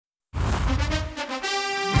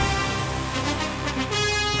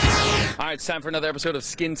right, it's time for another episode of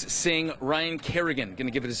Skins Sing. Ryan Kerrigan going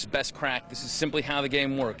to give it his best crack. This is simply how the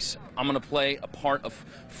game works. I'm going to play a part of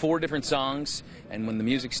 4 different songs, and when the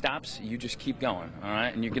music stops, you just keep going, all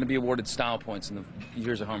right? And you're going to be awarded style points, and the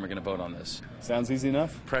viewers at home are going to vote on this. Sounds easy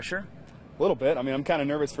enough. Pressure? A little bit. I mean, I'm kind of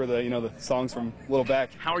nervous for the, the songs from a little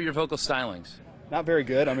back. How are your vocal stylings? Not very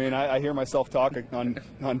good. I mean, I hear myself talk on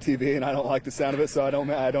TV, and I don't like the sound of it, so I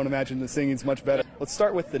don't imagine the singing's much better. Let's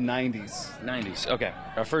start with the 90s. 90s, okay.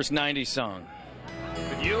 Our first 90s song.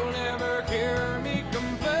 But you'll never hear me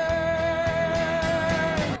complain.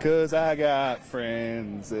 'Cause I got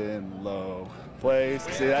friends in low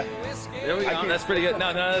places. See that? There we go. That's pretty good.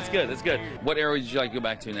 No, that's good. That's good. What era would you like to go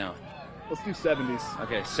back to now? Let's do 70s.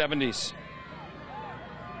 Okay, 70s.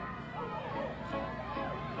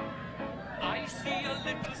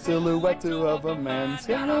 Silhouette of a man.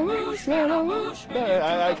 Scaramouche.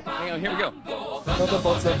 Hang on, here we go. The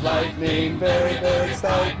bolts of lightning, very, very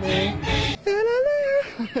exciting.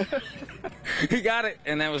 He got it,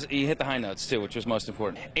 and he hit the high notes too, which was most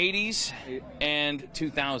important. 80s and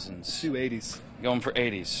 2000s. Two 80s. Going for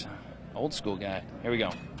 80s. Old school guy. Here we go.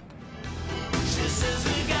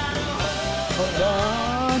 Hold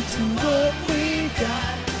on to what we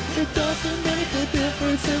got. It doesn't make a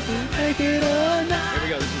difference if we make it or not. Here we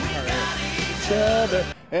go. This is the part right here. Each other,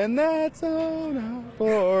 and that's all now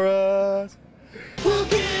for us. We'll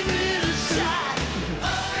give it a shot.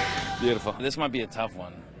 Beautiful. This might be a tough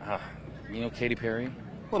one. You know Katy Perry? A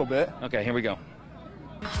little bit. Okay, here we go.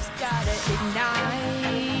 Just gotta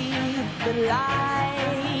ignite the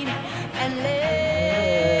light and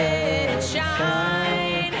let it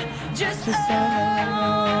shine. Just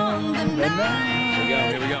on the night.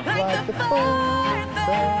 Here we go. Like the 4th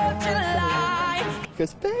of July.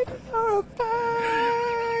 'Cause baby, you're a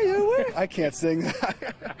firework. I can't sing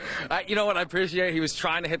that. You know what I appreciate? He was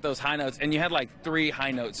trying to hit those high notes, and you had like 3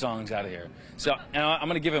 high note songs out of here. So I'm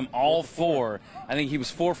going to give him all 4. I think he was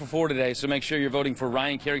 4 for 4 today, so make sure you're voting for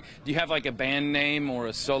Ryan Kerrigan. Do you have like a band name or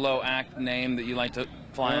a solo act name that you like to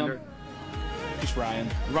fly under? Just Ryan.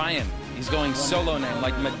 Ryan. He's going solo name,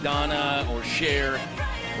 like Madonna or Cher.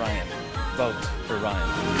 Ryan. Vote for Ryan.